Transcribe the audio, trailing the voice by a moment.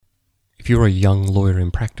If you're a young lawyer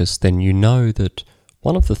in practice, then you know that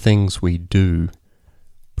one of the things we do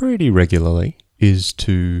pretty regularly is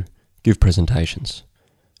to give presentations.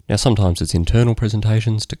 Now, sometimes it's internal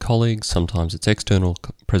presentations to colleagues, sometimes it's external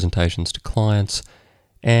presentations to clients,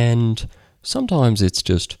 and sometimes it's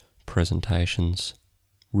just presentations,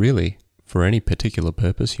 really, for any particular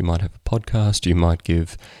purpose. You might have a podcast, you might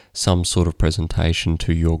give some sort of presentation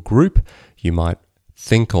to your group, you might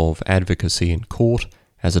think of advocacy in court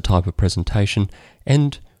as a type of presentation,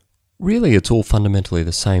 and really it's all fundamentally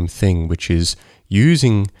the same thing, which is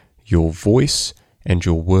using your voice and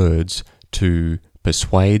your words to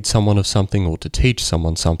persuade someone of something or to teach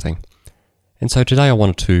someone something. And so today I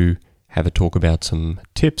wanted to have a talk about some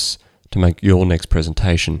tips to make your next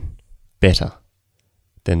presentation better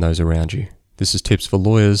than those around you. This is Tips for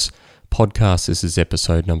Lawyers podcast. This is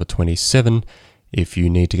episode number 27. If you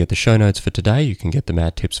need to get the show notes for today, you can get them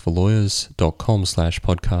at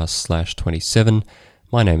tipsforlawyers.com/podcast/27.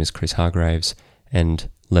 My name is Chris Hargraves, and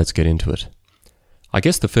let's get into it. I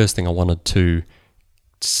guess the first thing I wanted to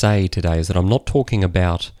say today is that I'm not talking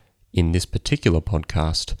about, in this particular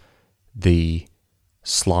podcast, the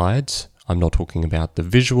slides. I'm not talking about the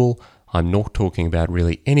visual. I'm not talking about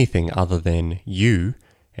really anything other than you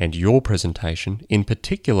and your presentation, in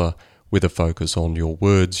particular with a focus on your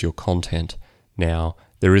words, your content. Now,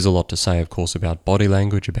 there is a lot to say, of course, about body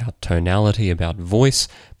language, about tonality, about voice,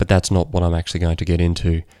 but that's not what I'm actually going to get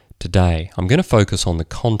into today. I'm going to focus on the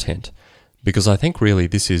content because I think really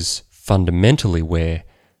this is fundamentally where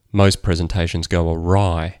most presentations go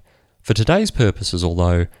awry. For today's purposes,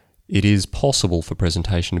 although it is possible for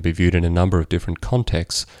presentation to be viewed in a number of different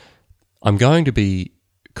contexts, I'm going to be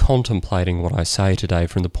contemplating what I say today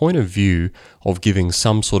from the point of view of giving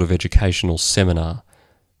some sort of educational seminar.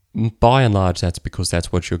 By and large, that's because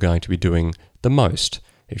that's what you're going to be doing the most.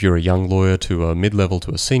 If you're a young lawyer to a mid-level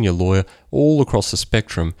to a senior lawyer, all across the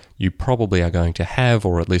spectrum, you probably are going to have,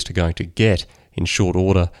 or at least are going to get in short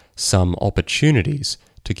order, some opportunities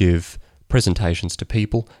to give presentations to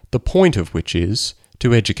people, the point of which is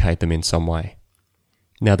to educate them in some way.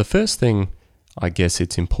 Now, the first thing I guess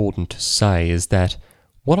it's important to say is that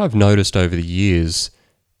what I've noticed over the years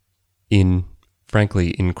in,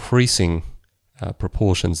 frankly, increasing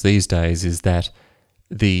proportions these days is that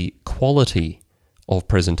the quality of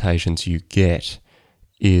presentations you get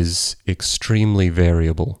is extremely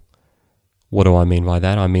variable. What do I mean by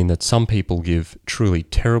that? I mean that some people give truly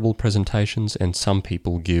terrible presentations and some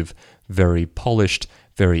people give very polished,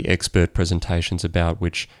 very expert presentations about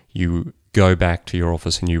which you go back to your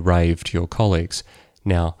office and you rave to your colleagues.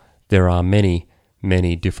 Now, there are many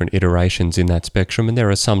different iterations in that spectrum, and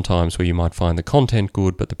there are some times where you might find the content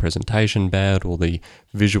good but the presentation bad, or the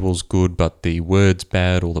visuals good but the words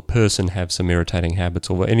bad, or the person have some irritating habits,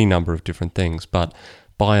 or any number of different things. But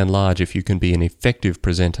by and large, if you can be an effective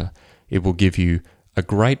presenter, it will give you a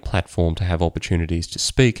great platform to have opportunities to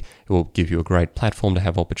speak. It will give you a great platform to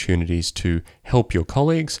have opportunities to help your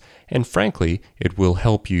colleagues, and frankly, it will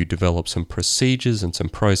help you develop some procedures and some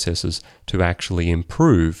processes to actually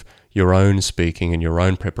improve your own speaking and your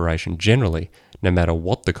own preparation generally, no matter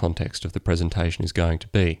what the context of the presentation is going to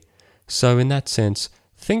be. So in that sense,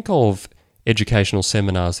 think of educational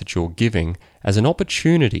seminars that you're giving as an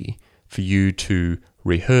opportunity for you to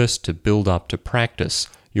rehearse, to build up, to practice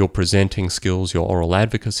your presenting skills, your oral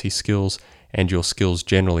advocacy skills, and your skills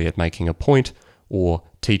generally at making a point or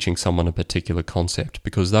teaching someone a particular concept,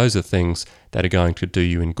 because those are things that are going to do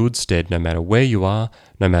you in good stead no matter where you are,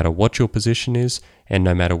 no matter what your position is, and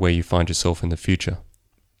no matter where you find yourself in the future.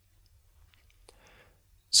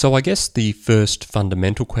 So I guess the first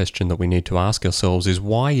fundamental question that we need to ask ourselves is,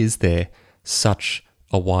 why is there such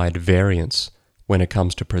a wide variance when it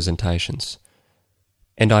comes to presentations?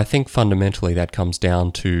 And I think fundamentally that comes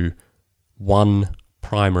down to one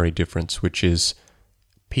primary difference, which is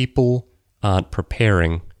people aren't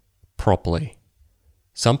preparing properly.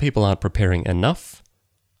 Some people aren't preparing enough,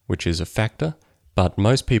 which is a factor, but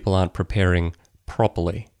most people aren't preparing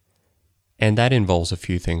properly. And that involves a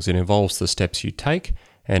few things. It involves the steps you take,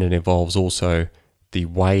 and it involves also the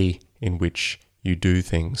way in which you do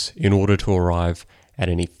things in order to arrive at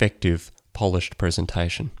an effective, polished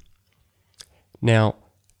presentation. Now,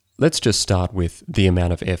 let's just start with the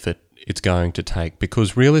amount of effort it's going to take,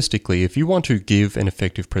 because realistically, if you want to give an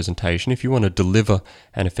effective presentation, if you want to deliver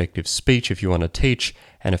an effective speech, if you want to teach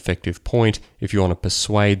an effective point, if you want to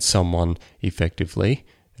persuade someone effectively,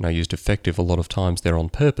 and I used effective a lot of times there on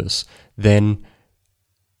purpose, then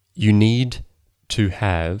you need to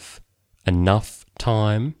have enough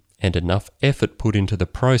time and enough effort put into the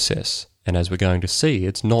process. And as we're going to see,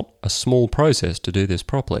 it's not a small process to do this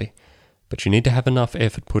properly. but you need to have enough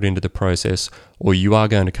effort put into the process, or you are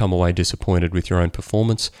going to come away disappointed with your own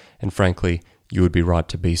performance, and frankly, you would be right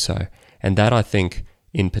to be so. And that, I think,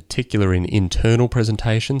 in particular in internal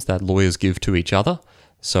presentations that lawyers give to each other.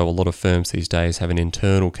 So a lot of firms these days have an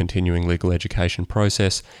internal continuing legal education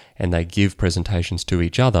process, and they give presentations to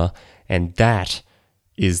each other, and that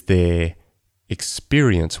is their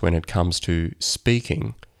experience when it comes to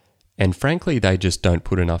speaking. And frankly, they just don't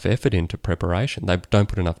put enough effort into preparation. They don't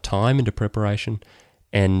put enough time into preparation.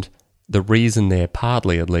 And the reason they're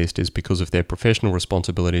partly, at least, is because of their professional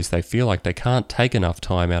responsibilities. They feel like they can't take enough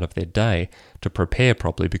time out of their day to prepare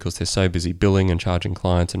properly because they're so busy billing and charging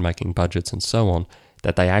clients and making budgets and so on,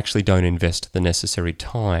 that they actually don't invest the necessary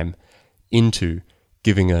time into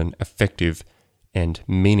giving an effective and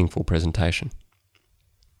meaningful presentation.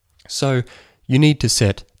 So you need to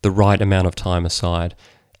set the right amount of time aside.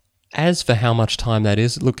 As for how much time that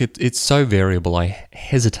is, look, it's so variable, I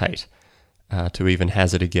hesitate to even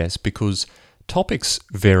hazard a guess, because topics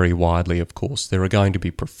vary widely, of course. There are going to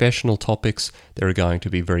be professional topics, there are going to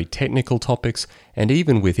be very technical topics, and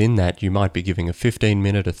even within that, you might be giving a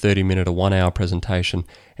 15-minute, a 30-minute, a 1-hour presentation,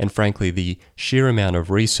 and frankly, the sheer amount of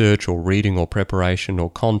research or reading or preparation or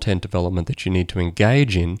content development that you need to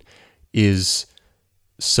engage in is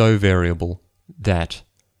so variable that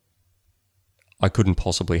I couldn't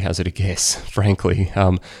possibly hazard a guess, frankly.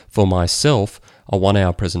 For myself, a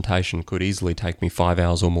 1-hour presentation could easily take me 5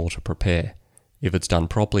 hours or more to prepare. If it's done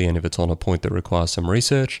properly and if it's on a point that requires some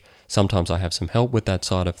research, sometimes I have some help with that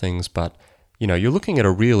side of things, but you're looking at a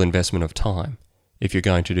real investment of time if you're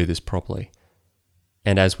going to do this properly.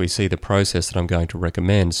 And as we see, the process that I'm going to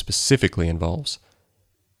recommend specifically involves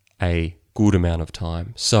a good amount of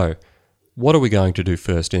time. So, what are we going to do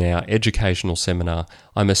first in our educational seminar?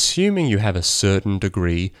 I'm assuming you have a certain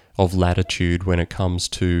degree of latitude when it comes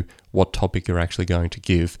to what topic you're actually going to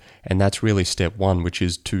give, and that's really step one, which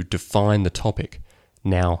is to define the topic.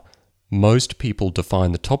 Now, most people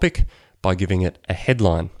define the topic by giving it a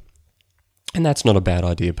headline, and that's not a bad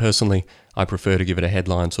idea. Personally, I prefer to give it a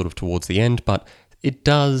headline sort of towards the end, but it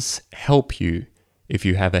does help you if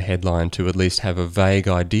you have a headline to at least have a vague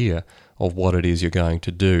idea of what it is you're going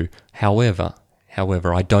to do. However,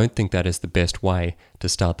 I don't think that is the best way to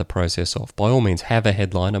start the process off. By all means, have a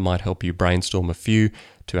headline. It might help you brainstorm a few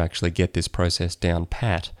to actually get this process down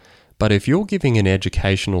pat. But if you're giving an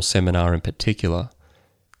educational seminar in particular,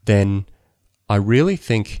 then I really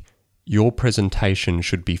think your presentation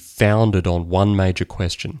should be founded on one major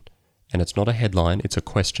question. And it's not a headline, it's a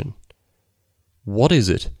question. What is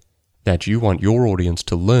it that you want your audience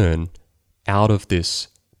to learn out of this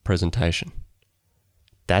presentation?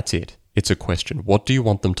 That's it. It's a question. What do you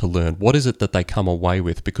want them to learn? What is it that they come away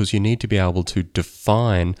with? Because you need to be able to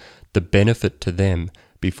define the benefit to them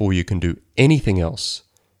before you can do anything else.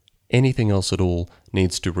 Anything else at all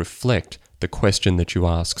needs to reflect the question that you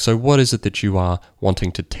ask. So what is it that you are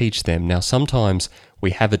wanting to teach them? Now, sometimes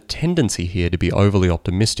we have a tendency here to be overly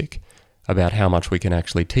optimistic about how much we can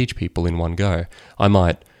actually teach people in one go. I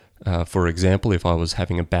might, for example, if I was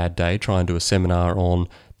having a bad day, try and do a seminar on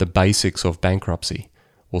the basics of bankruptcy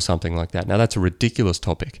or something like that. Now, that's a ridiculous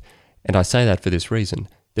topic, and I say that for this reason.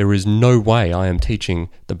 There is no way I am teaching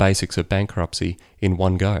the basics of bankruptcy in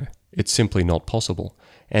one go. It's simply not possible.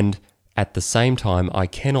 And at the same time, I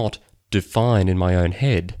cannot define in my own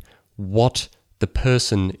head what the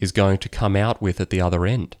person is going to come out with at the other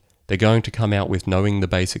end. They're going to come out with knowing the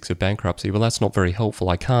basics of bankruptcy. Well, that's not very helpful.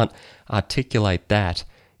 I can't articulate that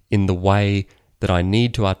in the way that I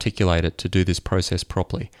need to articulate it to do this process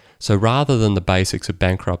properly. So rather than the basics of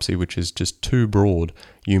bankruptcy, which is just too broad,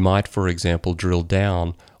 you might, for example, drill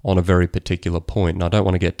down on a very particular point. And I don't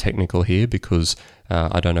want to get technical here because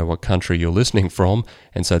I don't know what country you're listening from,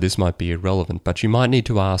 and so this might be irrelevant, but you might need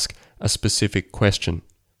to ask a specific question.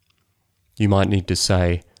 You might need to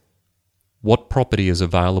say, what property is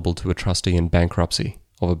available to a trustee in bankruptcy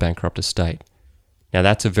of a bankrupt estate? Now,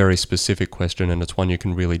 that's a very specific question, and it's one you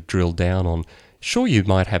can really drill down on. Sure, you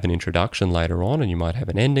might have an introduction later on, and you might have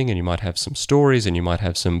an ending, and you might have some stories, and you might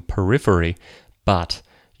have some periphery, but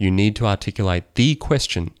you need to articulate the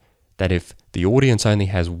question that if the audience only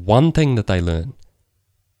has one thing that they learn,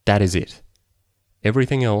 that is it.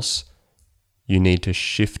 Everything else you need to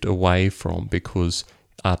shift away from, because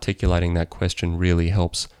articulating that question really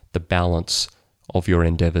helps the balance of your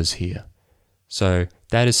endeavors here. So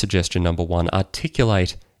that is suggestion number one.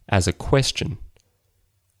 Articulate as a question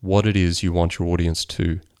what it is you want your audience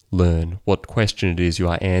to learn, what question it is you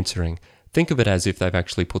are answering. Think of it as if they've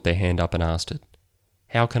actually put their hand up and asked it.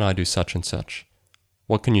 How can I do such and such?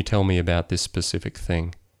 What can you tell me about this specific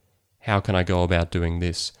thing? How can I go about doing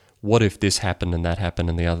this? what if this happened and that happened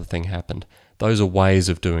and the other thing happened? Those are ways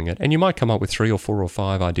of doing it. And you might come up with 3 or 4 or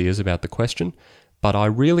 5 ideas about the question, but I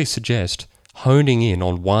really suggest honing in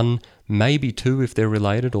on 1, maybe 2 if they're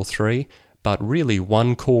related, or 3, but really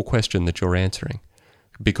 1 core question that you're answering.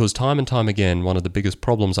 Because time and time again, one of the biggest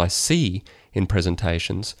problems I see in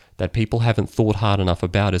presentations that people haven't thought hard enough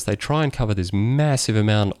about is they try and cover this massive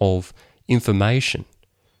amount of information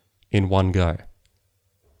in one go.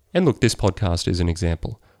 And look, this podcast is an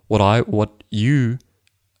example. What you,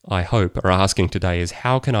 I hope, are asking today is,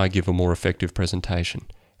 how can I give a more effective presentation?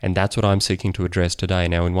 And that's what I'm seeking to address today.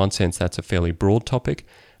 Now, in one sense, that's a fairly broad topic,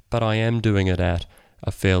 but I am doing it at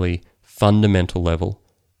a fairly fundamental level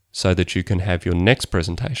so that you can have your next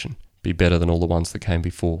presentation be better than all the ones that came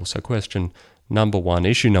before. So question number 1,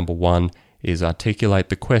 issue number 1 is articulate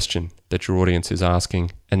the question that your audience is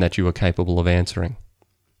asking and that you are capable of answering.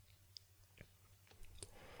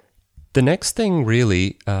 The next thing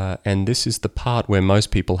really, and this is the part where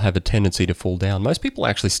most people have a tendency to fall down. Most people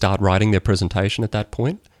actually start writing their presentation at that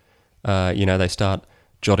point. They start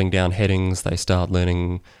jotting down headings, they start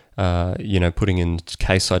learning, putting in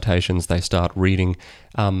case citations, they start reading.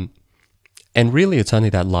 And really it's only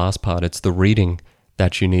that last part, it's the reading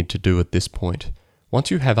that you need to do at this point.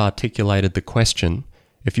 Once you have articulated the question,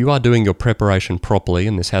 if you are doing your preparation properly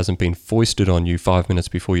and this hasn't been foisted on you 5 minutes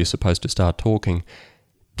before you're supposed to start talking,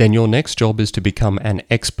 then your next job is to become an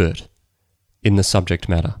expert in the subject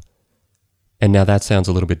matter. And now that sounds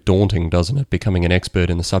a little bit daunting, doesn't it? Becoming an expert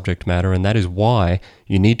in the subject matter. And that is why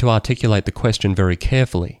you need to articulate the question very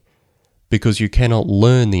carefully, because you cannot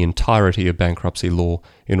learn the entirety of bankruptcy law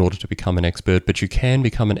in order to become an expert, but you can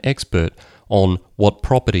become an expert on what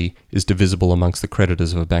property is divisible amongst the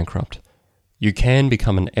creditors of a bankrupt. You can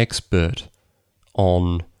become an expert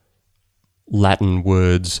on Latin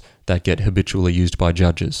words that get habitually used by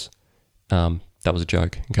judges. That was a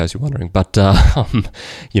joke, in case you're wondering. But,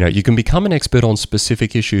 you can become an expert on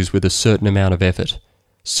specific issues with a certain amount of effort.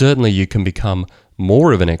 Certainly you can become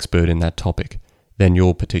more of an expert in that topic than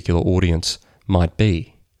your particular audience might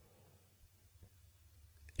be.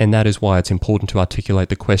 And that is why it's important to articulate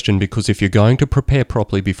the question, because if you're going to prepare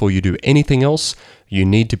properly before you do anything else, you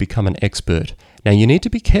need to become an expert. Now, you need to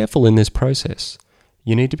be careful in this process.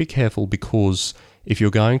 You need to be careful because if you're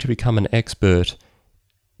going to become an expert,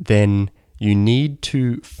 then you need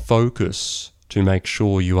to focus to make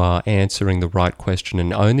sure you are answering the right question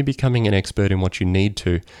and only becoming an expert in what you need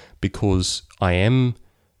to, because I am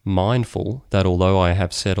mindful that although I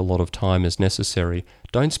have said a lot of time is necessary,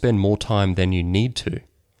 don't spend more time than you need to.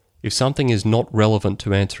 If something is not relevant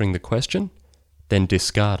to answering the question, then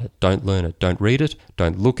discard it. Don't learn it. Don't read it.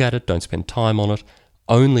 Don't look at it. Don't spend time on it.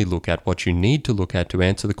 Only look at what you need to look at to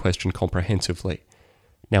answer the question comprehensively.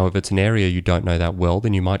 Now, if it's an area you don't know that well,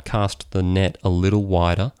 then you might cast the net a little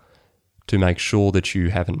wider to make sure that you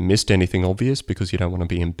haven't missed anything obvious, because you don't want to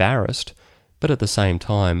be embarrassed. But at the same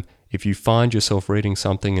time, if you find yourself reading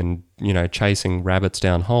something and, chasing rabbits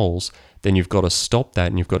down holes, then you've got to stop that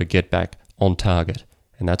and you've got to get back on target.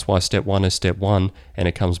 And that's why step 1 is step 1, and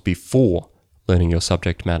it comes before learning your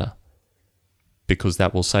subject matter, because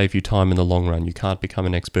that will save you time in the long run. You can't become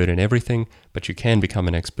an expert in everything, but you can become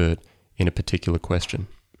an expert in a particular question.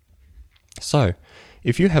 So,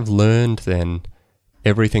 if you have learned then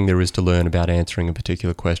everything there is to learn about answering a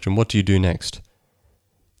particular question, what do you do next?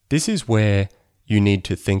 This is where you need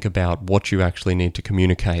to think about what you actually need to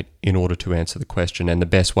communicate in order to answer the question and the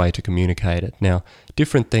best way to communicate it. Now,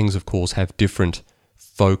 different things, of course, have different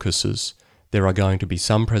focuses. There are going to be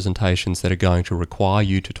some presentations that are going to require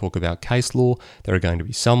you to talk about case law. There are going to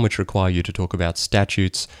be some which require you to talk about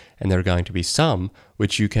statutes. And there are going to be some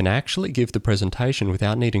which you can actually give the presentation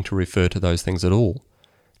without needing to refer to those things at all.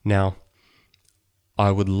 Now,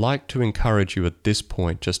 I would like to encourage you at this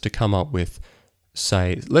point just to come up with,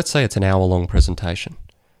 let's say it's an hour-long presentation,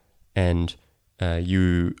 and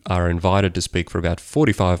you are invited to speak for about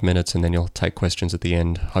 45 minutes, and then you'll take questions at the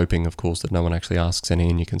end, hoping, of course, that no one actually asks any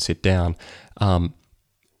and you can sit down.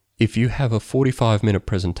 If you have a 45-minute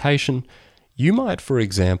presentation, you might, for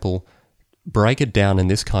example, break it down in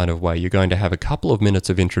this kind of way. You're going to have a couple of minutes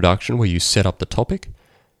of introduction where you set up the topic,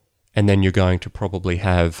 and then you're going to probably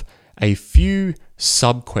have a few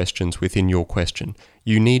sub-questions within your question.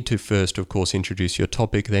 You need to first, of course, introduce your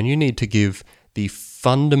topic. Then you need to give the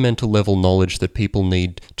fundamental level knowledge that people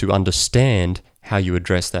need to understand how you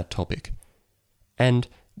address that topic. And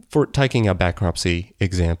for taking our bankruptcy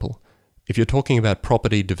example, if you're talking about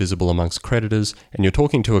property divisible amongst creditors and you're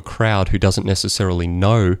talking to a crowd who doesn't necessarily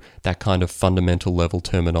know that kind of fundamental level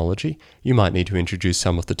terminology, you might need to introduce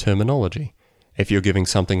some of the terminology. If you're giving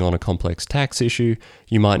something on a complex tax issue,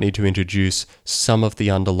 you might need to introduce some of the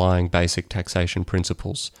underlying basic taxation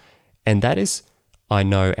principles. And that is, I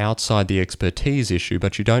know, outside the expertise issue,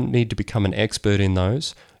 but you don't need to become an expert in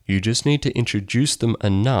those. You just need to introduce them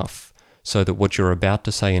enough so that what you're about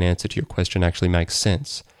to say in answer to your question actually makes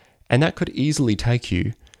sense. And that could easily take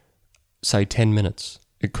you, say, 10 minutes.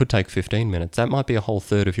 It could take 15 minutes. That might be a whole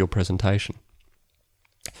third of your presentation.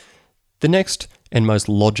 The next and most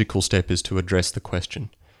logical step is to address the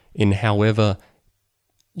question in however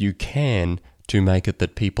you can to make it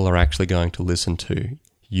that people are actually going to listen to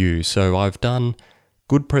you. So I've done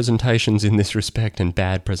good presentations in this respect and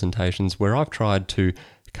bad presentations where I've tried to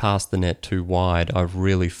cast the net too wide. I've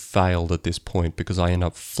really failed at this point because I end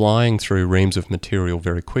up flying through reams of material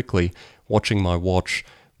very quickly, watching my watch,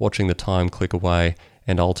 watching the time click away,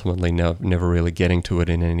 and ultimately never really getting to it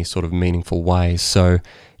in any sort of meaningful way. So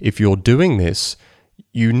if you're doing this,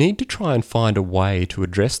 you need to try and find a way to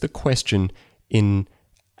address the question in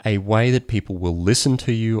a way that people will listen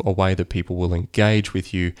to you, a way that people will engage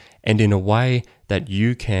with you, and in a way that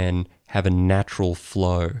you can have a natural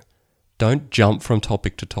flow. Don't jump from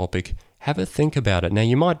topic to topic. Have a think about it. Now,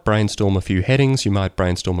 you might brainstorm a few headings, you might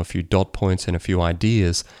brainstorm a few dot points and a few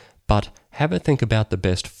ideas, but have a think about the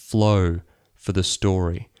best flow for the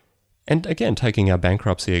story. And again, taking our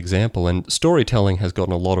bankruptcy example, and storytelling has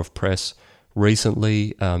gotten a lot of press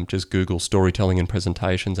recently. Just Google storytelling in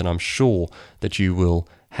presentations, and I'm sure that you will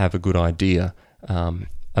have a good idea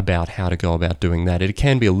about how to go about doing that. It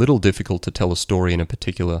can be a little difficult to tell a story in a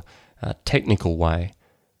particular technical way,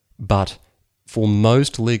 but for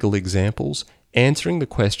most legal examples, answering the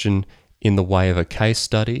question in the way of a case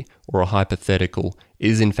study or a hypothetical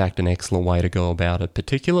is in fact an excellent way to go about it,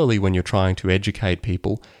 particularly when you're trying to educate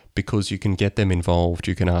people, because you can get them involved,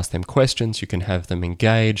 you can ask them questions, you can have them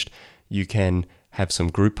engaged, you can have some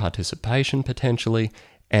group participation potentially,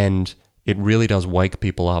 and it really does wake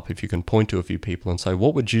people up if you can point to a few people and say,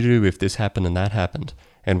 what would you do if this happened and that happened,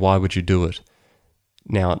 and why would you do it?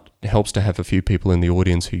 Now, it helps to have a few people in the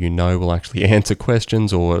audience who you know will actually answer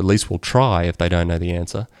questions, or at least will try if they don't know the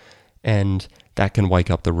answer. And that can wake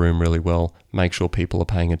up the room really well, make sure people are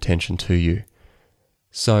paying attention to you.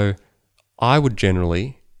 So I would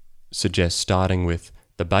generally suggest starting with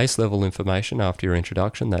the base level information after your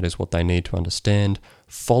introduction. That is what they need to understand.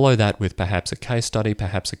 Follow that with perhaps a case study,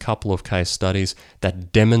 perhaps a couple of case studies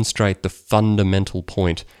that demonstrate the fundamental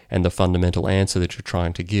point and the fundamental answer that you're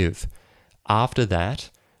trying to give. After that,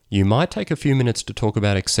 you might take a few minutes to talk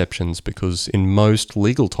about exceptions, because in most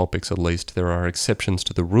legal topics at least, there are exceptions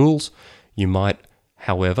to the rules. You might,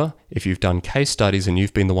 however, if you've done case studies and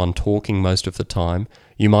you've been the one talking most of the time,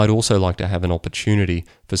 you might also like to have an opportunity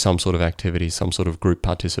for some sort of activity, some sort of group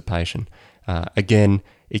participation. Again,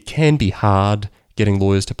 it can be hard getting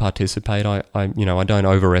lawyers to participate. I don't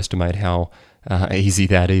overestimate how easy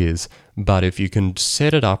that is. But if you can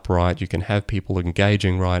set it up right, you can have people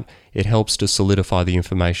engaging right, it helps to solidify the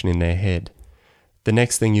information in their head. The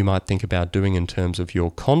next thing you might think about doing in terms of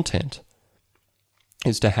your content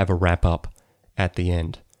is to have a wrap-up at the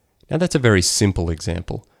end. Now, that's a very simple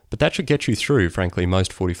example, but that should get you through, frankly,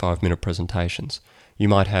 most 45-minute presentations. You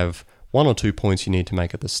might have 1 or 2 points you need to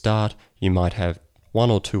make at the start. You might have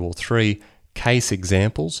 1 or 2 or 3 case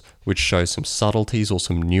examples which show some subtleties or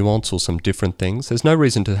some nuance or some different things. There's no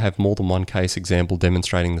reason to have more than one case example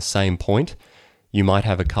demonstrating the same point. You might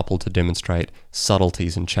have a couple to demonstrate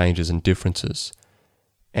subtleties and changes and differences.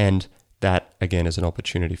 And that, again, is an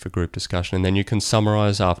opportunity for group discussion. And then you can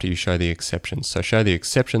summarize after you show the exceptions. So show the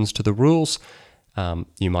exceptions to the rules.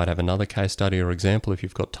 You might have another case study or example if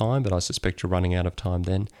you've got time, but I suspect you're running out of time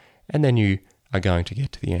then. And then you are going to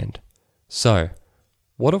get to the end. So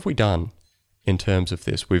what have we done in terms of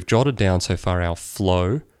this? We've jotted down so far our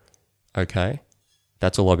flow, okay?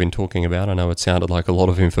 That's all I've been talking about. I know it sounded like a lot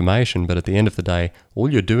of information, but at the end of the day,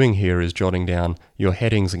 all you're doing here is jotting down your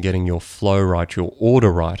headings and getting your flow right, your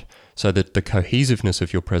order right, so that the cohesiveness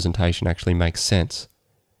of your presentation actually makes sense.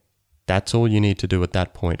 That's all you need to do at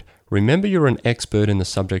that point. Remember, you're an expert in the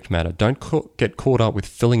subject matter. Don't get caught up with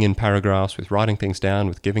filling in paragraphs, with writing things down,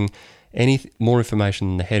 with giving any more information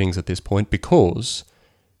than the headings at this point, because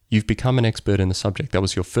you've become an expert in the subject. That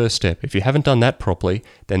was your first step. If you haven't done that properly,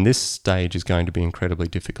 then this stage is going to be incredibly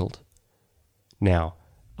difficult. Now,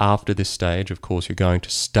 after this stage, of course, you're going to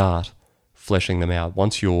start fleshing them out.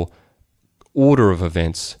 Once your order of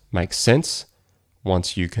events makes sense,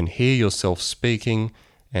 once you can hear yourself speaking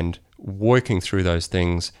and working through those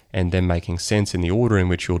things and then making sense in the order in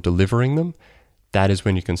which you're delivering them, that is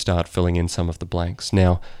when you can start filling in some of the blanks.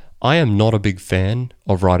 Now, I am not a big fan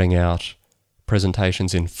of writing out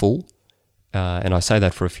presentations in full. And I say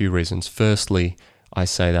that for a few reasons. Firstly, I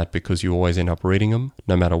say that because you always end up reading them,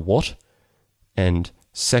 no matter what. And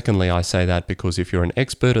secondly, I say that because if you're an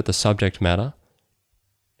expert at the subject matter,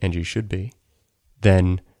 and you should be,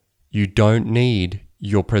 then you don't need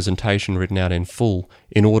your presentation written out in full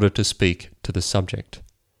in order to speak to the subject.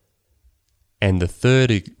 And the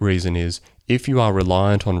third reason is, if you are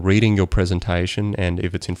reliant on reading your presentation, and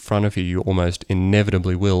if it's in front of you, you almost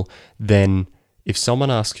inevitably will, then if someone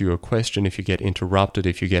asks you a question, if you get interrupted,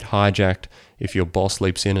 if you get hijacked, if your boss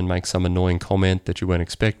leaps in and makes some annoying comment that you weren't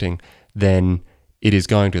expecting, then it is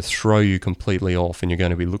going to throw you completely off, and you're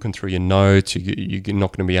going to be looking through your notes, you're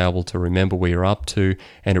not going to be able to remember where you're up to,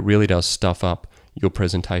 and it really does stuff up your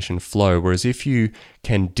presentation flow. Whereas if you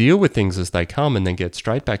can deal with things as they come and then get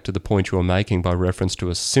straight back to the point you were making by reference to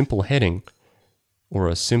a simple heading or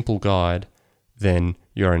a simple guide, then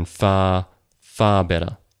you're in far, far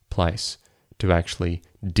better place to actually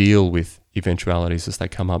deal with eventualities as they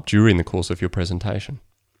come up during the course of your presentation.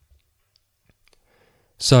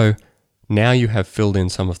 So now you have filled in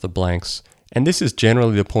some of the blanks, and this is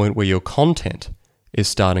generally the point where your content is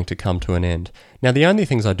starting to come to an end. Now, the only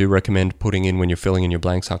things I do recommend putting in when you're filling in your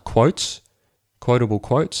blanks are quotes, quotable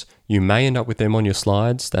quotes. You may end up with them on your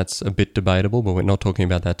slides. That's a bit debatable, but we're not talking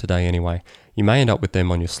about that today anyway. You may end up with them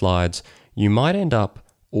on your slides. You might end up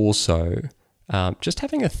also just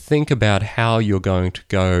having a think about how you're going to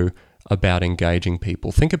go about engaging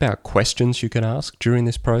people. Think about questions you can ask during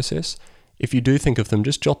this process. If you do think of them,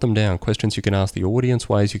 just jot them down. Questions you can ask the audience,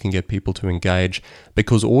 ways you can get people to engage,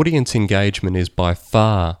 because audience engagement is by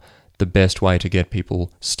far the best way to get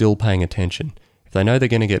people still paying attention. If they know they're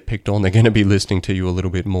going to get picked on, they're going to be listening to you a little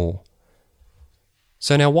bit more.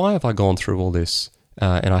 So now, why have I gone through all this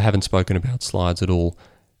and I haven't spoken about slides at all?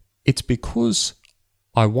 It's because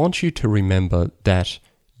I want you to remember that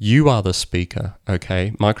you are the speaker,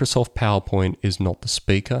 okay? Microsoft PowerPoint is not the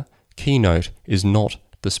speaker. Keynote is not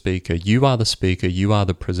the speaker. You are the speaker, you are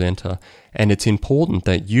the presenter, and it's important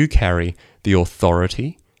that you carry the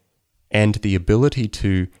authority and the ability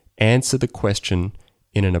to answer the question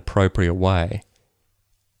in an appropriate way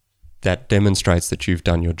that demonstrates that you've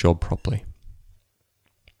done your job properly.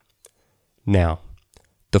 Now,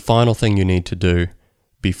 the final thing you need to do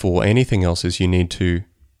before anything else is you need to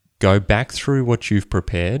go back through what you've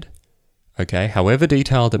prepared, okay, however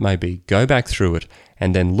detailed it may be, go back through it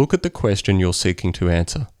and then look at the question you're seeking to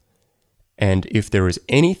answer. And if there is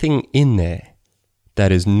anything in there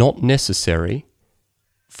that is not necessary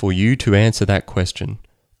for you to answer that question,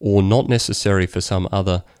 or not necessary for some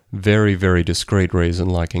other very, very discreet reason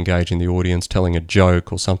like engaging the audience, telling a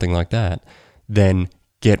joke or something like that, then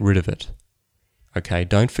get rid of it. Okay,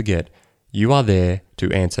 don't forget, you are there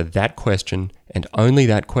to answer that question and only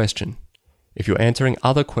that question. If you're answering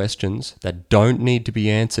other questions that don't need to be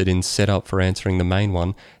answered in setup for answering the main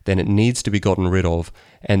one, then it needs to be gotten rid of.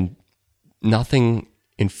 And nothing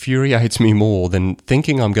infuriates me more than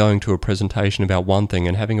thinking I'm going to a presentation about one thing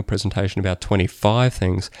and having a presentation about 25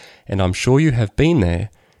 things, and I'm sure you have been there,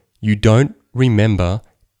 you don't remember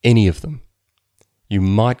any of them. You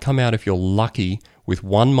might come out, if you're lucky, with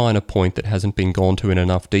one minor point that hasn't been gone to in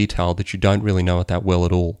enough detail that you don't really know it that well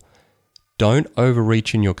at all. Don't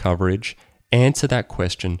overreach in your coverage. Answer that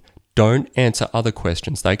question. Don't answer other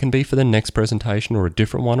questions. They can be for the next presentation or a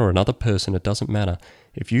different one or another person. It doesn't matter.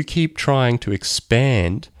 If you keep trying to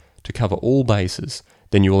expand to cover all bases,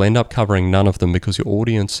 then you will end up covering none of them because your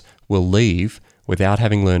audience will leave without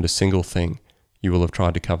having learned a single thing. You will have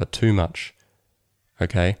tried to cover too much.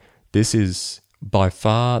 Okay? This is by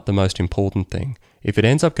far the most important thing. If it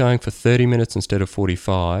ends up going for 30 minutes instead of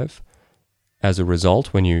 45, as a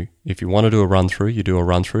result, if you want to do a run-through, you do a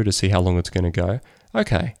run-through to see how long it's going to go.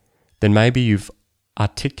 Okay, then maybe you've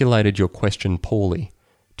articulated your question poorly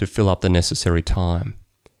to fill up the necessary time.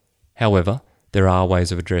 However, there are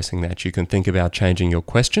ways of addressing that. You can think about changing your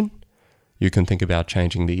question. You can think about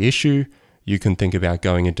changing the issue. You can think about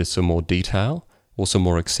going into some more detail or some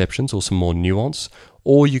more exceptions or some more nuance.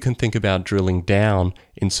 Or you can think about drilling down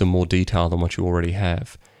in some more detail than what you already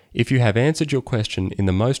have. If you have answered your question in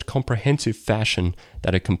the most comprehensive fashion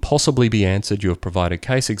that it can possibly be answered, you have provided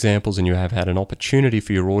case examples, and you have had an opportunity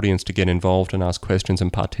for your audience to get involved and ask questions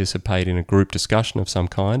and participate in a group discussion of some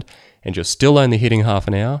kind, and you're still only hitting half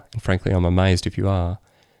an hour, and frankly I'm amazed if you are,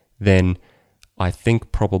 then I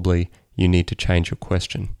think probably you need to change your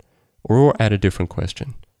question or add a different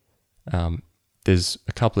question. There's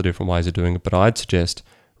a couple of different ways of doing it, but I'd suggest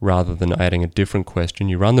rather than adding a different question,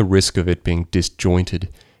 you run the risk of it being disjointed.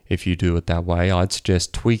 If you do it that way, I'd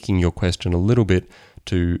suggest tweaking your question a little bit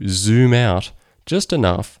to zoom out just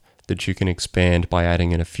enough that you can expand by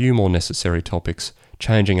adding in a few more necessary topics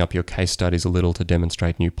changing up your case studies a little to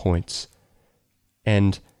demonstrate new points.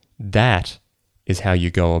 And that is how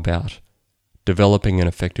you go about developing an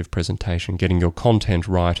effective presentation, getting your content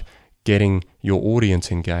right, getting your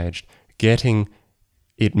audience engaged, getting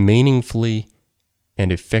it meaningfully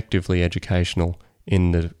and effectively educational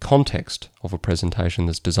in the context of a presentation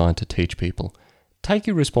that's designed to teach people. Take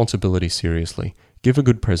your responsibility seriously. Give a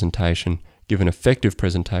good presentation, give an effective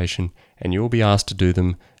presentation, and you will be asked to do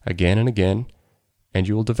them again and again, and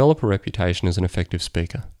you will develop a reputation as an effective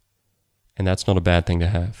speaker. And that's not a bad thing to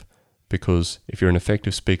have, because if you're an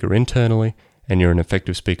effective speaker internally and you're an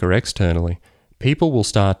effective speaker externally, people will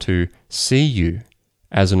start to see you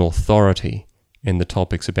as an authority in the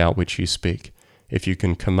topics about which you speak. If you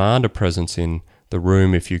can command a presence in the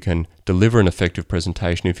room, if you can deliver an effective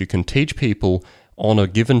presentation, if you can teach people on a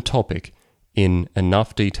given topic in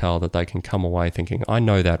enough detail that they can come away thinking, I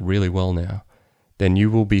know that really well now, then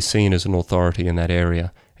you will be seen as an authority in that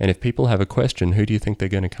area. And if people have a question, who do you think they're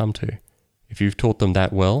going to come to? If you've taught them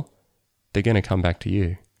that well, they're going to come back to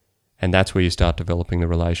you. And that's where you start developing the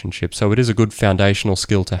relationship. So it is a good foundational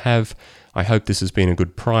skill to have. I hope this has been a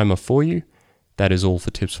good primer for you. That is all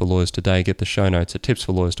for Tips for Lawyers today. Get the show notes at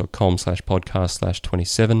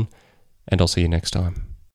tipsforlawyers.com/podcast/27, and I'll see you next time.